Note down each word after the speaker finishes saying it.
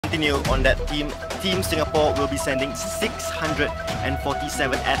continue on that theme, Team Singapore will be sending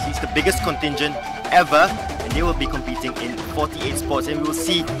 647 athletes, the biggest contingent ever, and they will be competing in 48 sports, and we will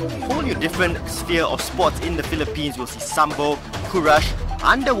see a whole new different sphere of sports in the Philippines. We'll see sambo, kurash,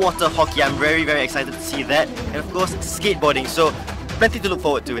 underwater hockey. I'm very, very excited to see that, and of course skateboarding. So plenty to look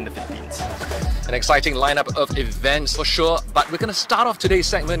forward to in the Philippines. An exciting lineup of events for sure, but we're going to start off today's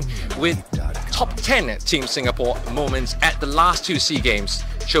segment with top 10 Team Singapore moments at the last 2 SEA Games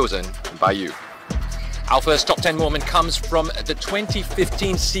chosen by you. Our first top 10 moment comes from the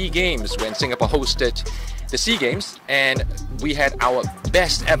 2015 SEA Games when Singapore hosted the SEA Games, and we had our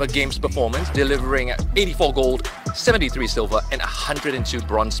best ever Games performance, delivering 84 gold, 73 silver and 102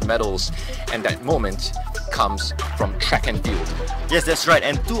 bronze medals, and that moment comes from track and field. Yes, that's right,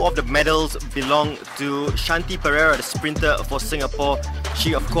 and 2 of the medals belong to Shanti Pereira, the sprinter for Singapore.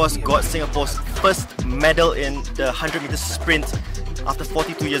 She of course got Singapore's first medal in the 100 meter sprint after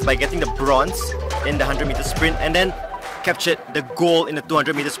 42 years by getting the bronze in the 100 meter sprint, and then captured the gold in the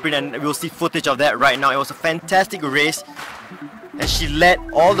 200 meter sprint, and we'll see footage of that right now. It was a fantastic race, and she led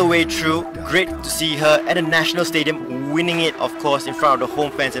all the way through. Great to see her at the National Stadium, winning it of course in front of the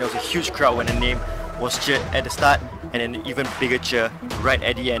home fans, and it was a huge crowd when her name was cheered at the start, and an even bigger cheer right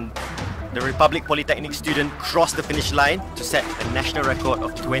at the end. The Republic Polytechnic student crossed the finish line to set a national record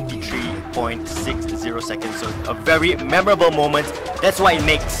of 23.60 seconds. So a very memorable moment. That's why it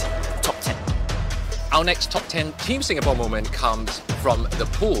makes top 10. Our next top 10 Team Singapore moment comes from the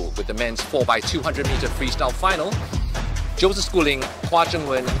pool with the men's 4x200 meter freestyle final. Joseph Schooling, Hua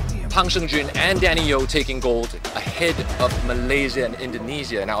Zhengwen, Pang Shengjun and Danny Yeo taking gold ahead of Malaysia and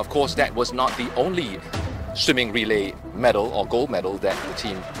Indonesia. Now, of course, that was not the only swimming relay medal or gold medal that the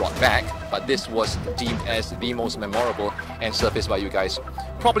team brought back, but this was deemed as the most memorable and surfaced by you guys.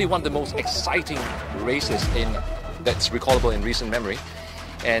 Probably one of the most exciting races that's recallable in recent memory.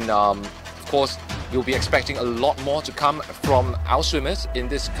 And of course, we'll be expecting a lot more to come from our swimmers in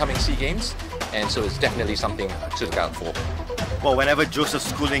this coming SEA Games, and so it's definitely something to look out for. Well, whenever Joseph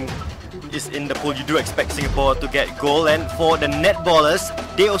Schooling is in the pool, you do expect Singapore to get gold, and for the netballers,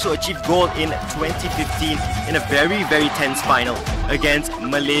 they also achieved gold in 2015 in a very, very tense final against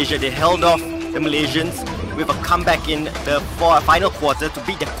Malaysia. They held off the Malaysians with a comeback in the final quarter to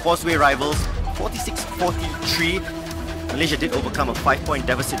beat their Causeway rivals 46-43. Malaysia did overcome a 5-point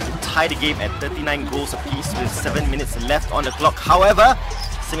deficit to tie the game at 39 goals apiece with 7 minutes left on the clock. However,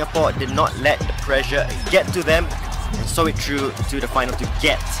 Singapore did not let the pressure get to them and saw it through to the final to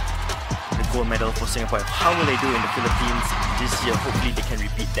get the gold medal for Singapore. How will they do in the Philippines this year? Hopefully they can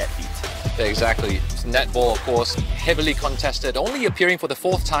repeat that feat. Exactly. Netball, of course, heavily contested, only appearing for the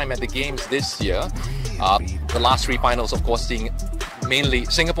 4th time at the Games this year. The last 3 finals, of course, seeing mainly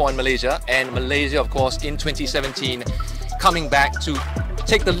Singapore and Malaysia, of course, in 2017, coming back to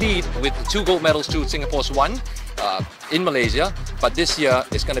take the lead with 2 gold medals to Singapore's 1 in Malaysia. But this year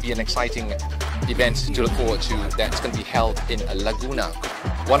is going to be an exciting event to look forward to that's going to be held in Laguna.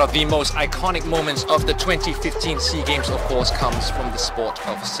 One of the most iconic moments of the 2015 SEA Games, of course, comes from the sport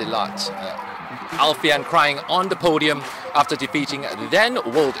of Silat. Alfian crying on the podium after defeating then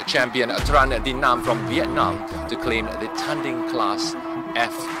world champion Tran Dinam from Vietnam to claim the Tanding Class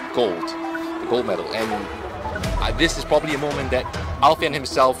F gold, the gold medal. And this is probably a moment that Alfian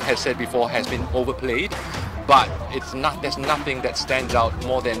himself has said before has been overplayed, but there's nothing that stands out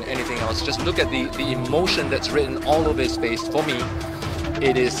more than anything else. Just look at the emotion that's written all over his face. For me,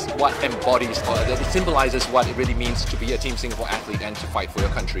 it is what embodies, or it symbolizes what it really means to be a Team Singapore athlete and to fight for your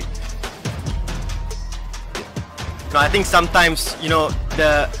country. No, I think sometimes,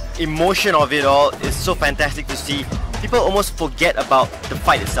 the emotion of it all is so fantastic to see. People almost forget about the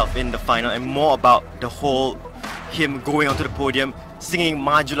fight itself in the final and more about the whole, him going onto the podium, singing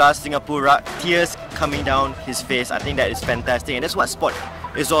Majulah Singapura, tears coming down his face. I think that is fantastic, and that's what sport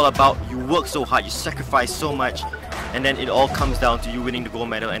is all about. You work so hard, you sacrifice so much, and then it all comes down to you winning the gold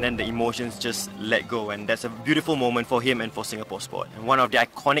medal, and then the emotions just let go, and that's a beautiful moment for him and for Singapore sport. And one of the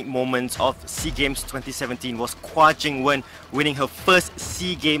iconic moments of SEA Games 2017 was Hua Zhengwen winning her first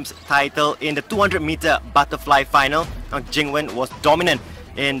SEA Games title in the 200 meter butterfly final. Now, Zhengwen was dominant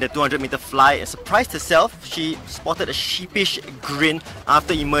in the 200 meter fly. Surprised herself, she spotted a sheepish grin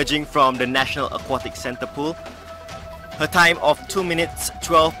after emerging from the National Aquatic Centre pool. Her time of 2 minutes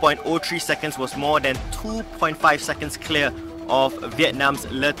 12.03 seconds was more than 2.5 seconds clear of Vietnam's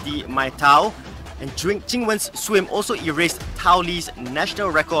Le Thi Mai Thao. And Zhengwen's swim also erased Thao Li's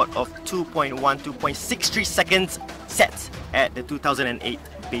national record of 2.63 seconds set at the 2008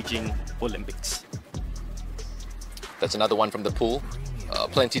 Beijing Olympics. That's another one from the pool.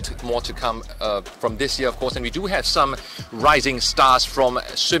 plenty more to come from this year, of course, and we do have some rising stars from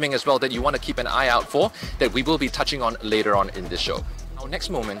swimming as well that you want to keep an eye out for, that we will be touching on later on in this show. Our next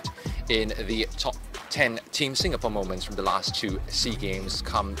moment in the top 10 Team Singapore moments from the last 2 SEA Games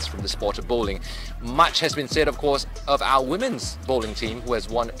comes from the sport of bowling. Much has been said, of course, of our women's bowling team, who has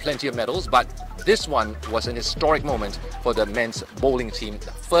won plenty of medals, but this one was an historic moment for the men's bowling team,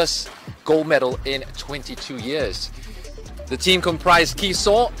 the first gold medal in 22 years. The team comprised Ki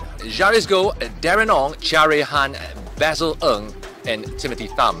Saw, Jaris Goh, Darren Ong, Chia Rei Han, Basil Ng, and Timothy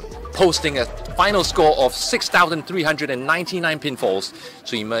Thum, posting a final score of 6,399 pinfalls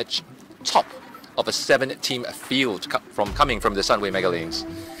to emerge top of a 7-team field coming from the Sunway Mega Lanes.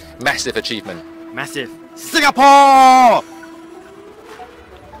 Massive achievement. Massive. Singapore!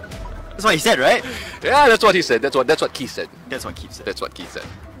 That's what he said, right? Yeah, that's what he said. That's what Keith said. That's what Keith said. That's what Keith said.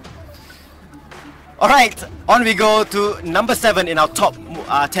 Alright, on we go to number 7 in our top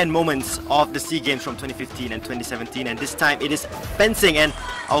 10 moments of the SEA Games from 2015 and 2017, and this time it is fencing, and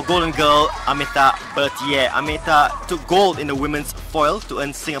our golden girl Amita Berthier. Amita took gold in the women's foil to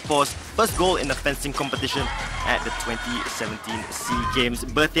earn Singapore's first gold in the fencing competition at the 2017 SEA Games.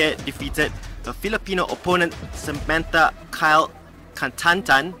 Berthier defeated her Filipino opponent Samantha Kyle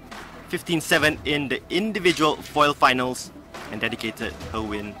Kantantan 15-7 in the individual foil finals and dedicated her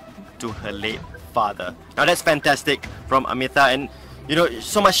win to her late father. Now that's fantastic from Amita, and you know,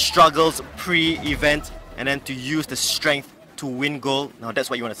 so much struggles pre-event, and then to use the strength to win gold. Now that's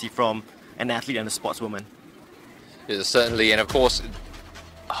what you want to see from an athlete and a sportswoman. Yes, certainly, and of course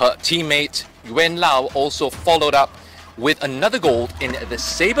her teammate Yuan Lau also followed up with another gold in the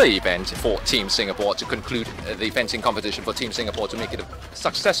sabre event for Team Singapore to conclude the fencing competition for Team Singapore, to make it a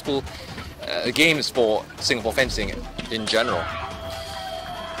successful games for Singapore fencing in general.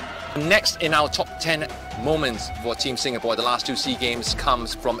 Next in our top 10 moments for Team Singapore, the last 2 SEA Games,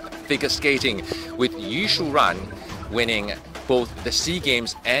 comes from figure skating, with Yu Shu Ran winning both the SEA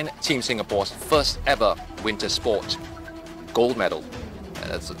Games and Team Singapore's first ever winter sport gold medal.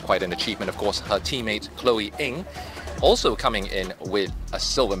 That's quite an achievement. Of course, her teammate Chloe Ng also coming in with a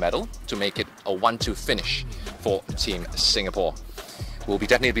silver medal to make it a 1-2 finish for Team Singapore. We'll be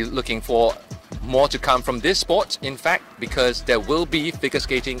definitely looking for more to come from this sport, in fact, because there will be figure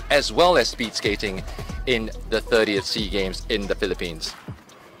skating as well as speed skating in the 30th SEA Games in the Philippines.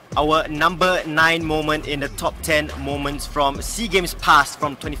 Our number 9 moment in the top 10 moments from SEA Games past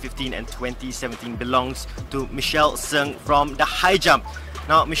from 2015 and 2017 belongs to Michelle Seng from the high jump.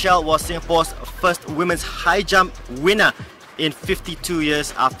 Now, Michelle was Singapore's first women's high jump winner in 52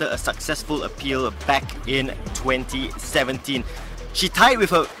 years after a successful appeal back in 2017. She tied with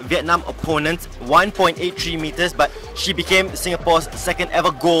her Vietnam opponent 1.83 meters, but she became Singapore's second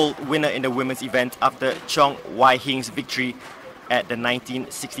ever gold winner in the women's event after Chong Wai Hing's victory at the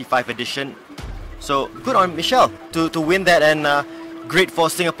 1965 edition. So good on Michelle to win that, and great for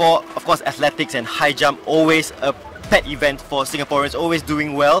Singapore. Of course, athletics and high jump, always a pet event for Singaporeans, always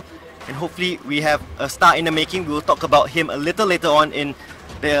doing well, and hopefully we have a star in the making. We will talk about him a little later on in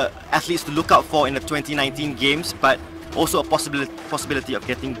the athletes to look out for in the 2019 Games, but also a possibility of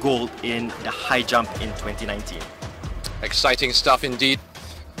getting gold in the high jump in 2019. Exciting stuff indeed.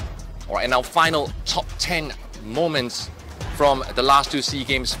 Alright, and our final top 10 moments from the last 2 SEA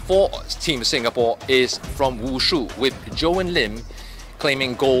Games for Team Singapore is from Wushu, with Joan Lim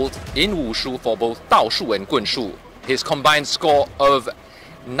claiming gold in Wushu for both Dao Shu and Gun Shu. His combined score of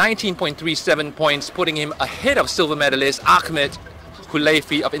 19.37 points, putting him ahead of silver medalist Ahmed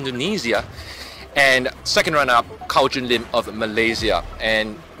Hulaifi of Indonesia and second runner-up Kao Jun Lim of Malaysia.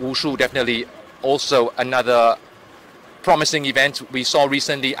 And Wushu definitely also another promising event. We saw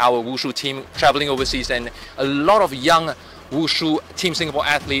recently our Wushu team traveling overseas, and a lot of young Wushu Team Singapore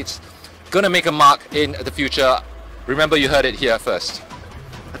athletes gonna make a mark in the future. Remember, you heard it here first.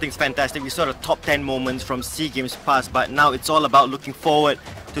 I think it's fantastic. We saw the top 10 moments from SEA Games past, but now it's all about looking forward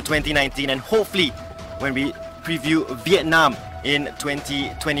to 2019, and hopefully when we preview Vietnam in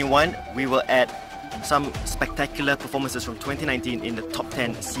 2021, we will add some spectacular performances from 2019 in the top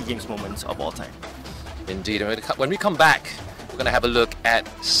 10 SEA Games moments of all time. Indeed. When we come back, we're going to have a look at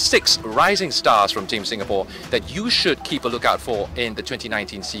 6 rising stars from Team Singapore that you should keep a lookout for in the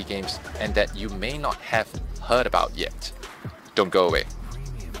 2019 SEA Games and that you may not have heard about yet. Don't go away.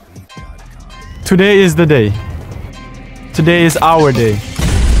 Today is the day. Today is our day.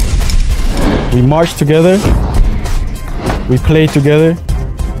 We march together. We play together.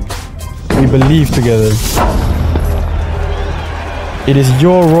 We believe together. It is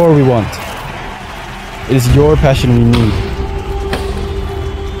your roar we want. It is your passion we need.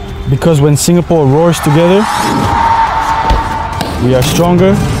 Because when Singapore roars together, We are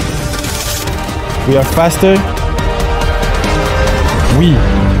stronger. We are faster. We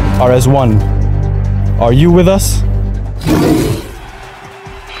are as one. Are you with us?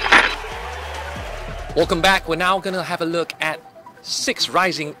 Welcome back. We're now going to have a look at 6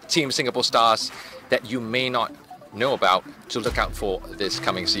 rising Team Singapore stars that you may not know about to look out for this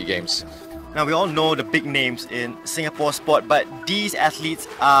coming SEA Games. Now, we all know the big names in Singapore sport, but these athletes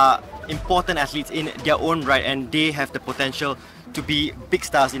are important athletes in their own right, and they have the potential to be big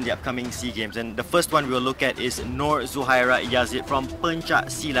stars in the upcoming SEA Games. And the first one we'll look at is Nur Zuhaira Yazid from Pencak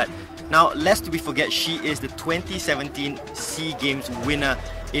Silat. Now, lest we forget, she is the 2017 SEA Games winner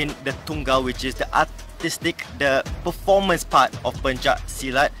in the Tunggal, which is the artistic, the performance part of Pencak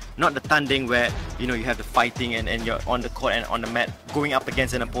Silat, not the tanding where you have the fighting and you're on the court and on the mat going up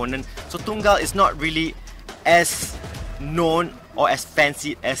against an opponent. So Tunggal is not really as known or as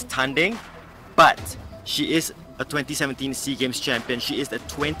fancied as tanding, but she is a 2017 SEA Games champion. She is the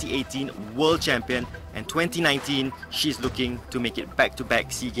 2018 World Champion, and 2019 she's looking to make it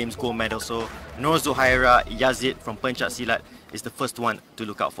back-to-back SEA Games gold medal. So Nur Zuhaira Yazid from Pencak Silat is the first one to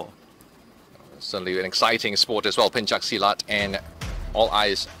look out for. Certainly an exciting sport as well, Pencak Silat, and all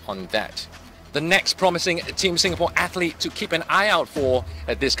eyes on that. The next promising Team Singapore athlete to keep an eye out for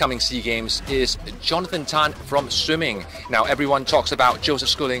at this coming SEA Games is Jonathan Tan from swimming. Now, everyone talks about Joseph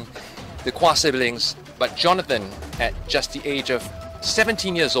Schooling, the Kwa siblings, but Jonathan, at just the age of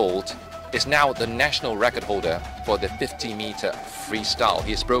 17 years old, is now the national record holder for the 50-meter freestyle.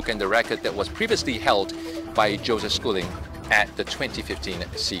 He has broken the record that was previously held by Joseph Schooling at the 2015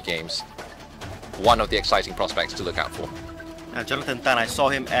 SEA Games. One of the exciting prospects to look out for. Now, Jonathan Tan, I saw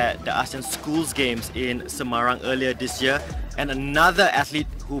him at the ASEAN Schools Games in Semarang earlier this year. And another athlete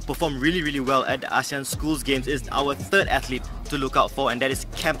who performed really well at the ASEAN Schools Games is our third athlete to look out for, and that is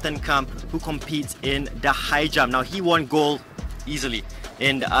Captain Kam, who competes in the high jump. Now, he won gold easily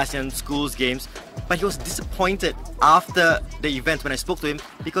in the ASEAN Schools Games, but he was disappointed after the event when I spoke to him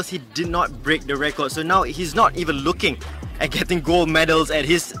because he did not break the record. So now he's not even looking at getting gold medals at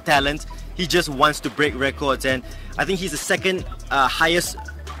his talent. He just wants to break records, and I think he's the second highest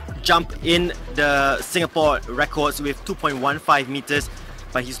jump in the Singapore records with 2.15 meters,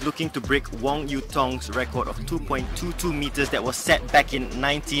 but he's looking to break Wong Yu Tong's record of 2.22 meters that was set back in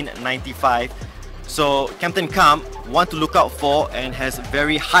 1995. So Captain Kam, one to look out for, and has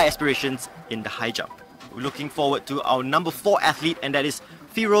very high aspirations in the high jump. We're looking forward to our number 4 athlete, and that is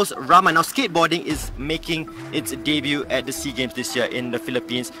Feroz Rahman. Now, skateboarding is making its debut at the SEA Games this year in the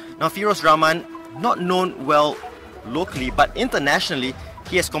Philippines. Now, Feroz Rahman, not known well locally, but internationally,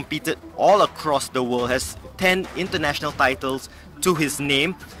 he has competed all across the world, has 10 international titles to his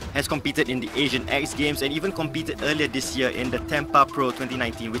name, has competed in the Asian X Games, and even competed earlier this year in the Tampa Pro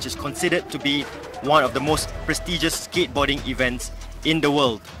 2019, which is considered to be one of the most prestigious skateboarding events in the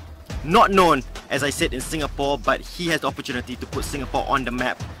world. Not known, as I said, in Singapore, but he has the opportunity to put Singapore on the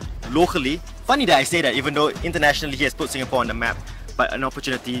map locally. Funny that I say that, even though internationally he has put Singapore on the map, but an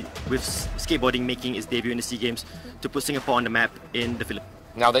opportunity with skateboarding making its debut in the SEA Games to put Singapore on the map in the Philippines.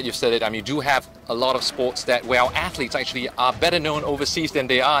 Now that you've said it, you do have a lot of sports where our athletes actually are better known overseas than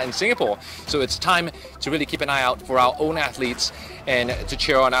they are in Singapore. So it's time to really keep an eye out for our own athletes and to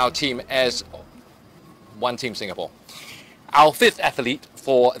cheer on our team as one Team Singapore. Our 5th athlete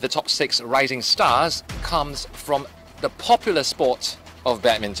for the top 6 rising stars comes from the popular sport of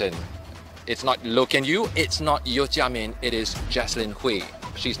badminton. It's not Loh Kian Yew, it's not Yeo Jia Min, it is Jaslyn Hui.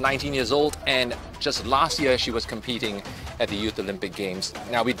 She's 19 years old, and just last year she was competing at the Youth Olympic Games.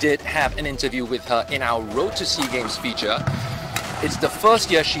 Now, we did have an interview with her in our Road to SEA Games feature. It's the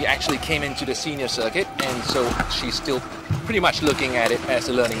first year she actually came into the senior circuit, and so she's still pretty much looking at it as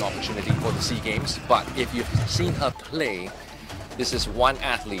a learning opportunity for the SEA Games. But if you've seen her play, this is one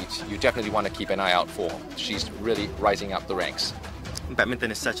athlete you definitely want to keep an eye out for. She's really rising up the ranks.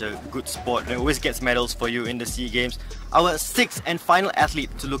 Badminton is such a good sport, and it always gets medals for you in the SEA Games. Our 6th and final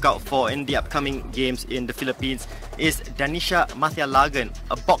athlete to look out for in the upcoming games in the Philippines is Danisha Mathialagan,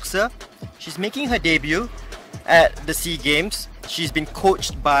 a boxer. She's making her debut at the SEA Games. She's been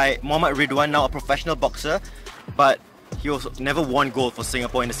coached by Muhammad Ridwan, now a professional boxer, but he also never won gold for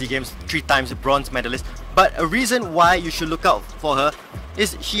Singapore in the SEA Games, 3 times bronze medalist. But a reason why you should look out for her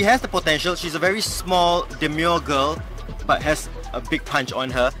is she has the potential. She's a very small, demure girl, but has a big punch on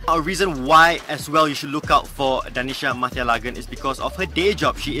her. A reason why as well you should look out for Danisha Mathialagan is because of her day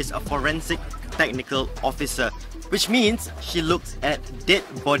job. She is a forensic technical officer, which means she looks at dead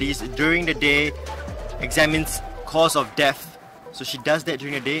bodies during the day, examines cause of death. So she does that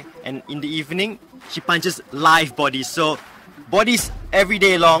during the day, and in the evening she punches live bodies. So bodies every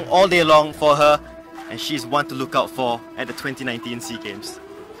day long, all day long for her. and she's one to look out for at the 2019 SEA Games.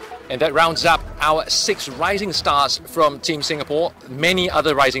 And that rounds up our 6 rising stars from Team Singapore. Many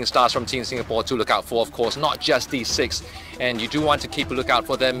other rising stars from Team Singapore to look out for, of course, not just these 6. And you do want to keep a lookout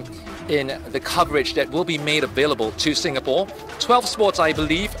for them in the coverage that will be made available to Singapore. 12 sports, I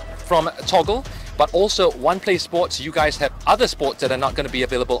believe, from Toggle, but also One Play Sports. You guys have other sports that are not going to be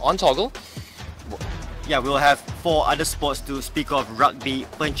available on Toggle. Yeah, we'll have 4 other sports to speak of: rugby,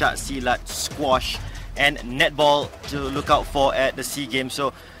 pencak silat, squash, and netball to look out for at the SEA Games.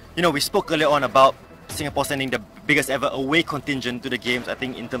 So, you know, we spoke earlier on about Singapore sending the biggest ever away contingent to the Games. I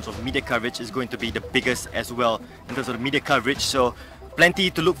think in terms of media coverage is going to be the biggest as well in terms of the media coverage. So plenty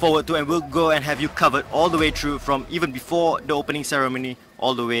to look forward to, and we'll go and have you covered all the way through, from even before the opening ceremony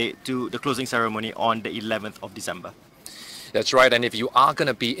all the way to the closing ceremony on the 11th of December. That's right, and if you are going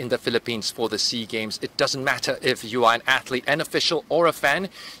to be in the Philippines for the SEA Games, it doesn't matter if you are an athlete, an official or a fan.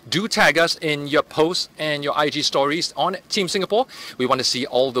 Do tag us in your posts and your IG stories on Team Singapore. We want to see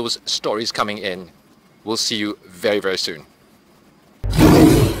all those stories coming in. We'll see you very, very soon.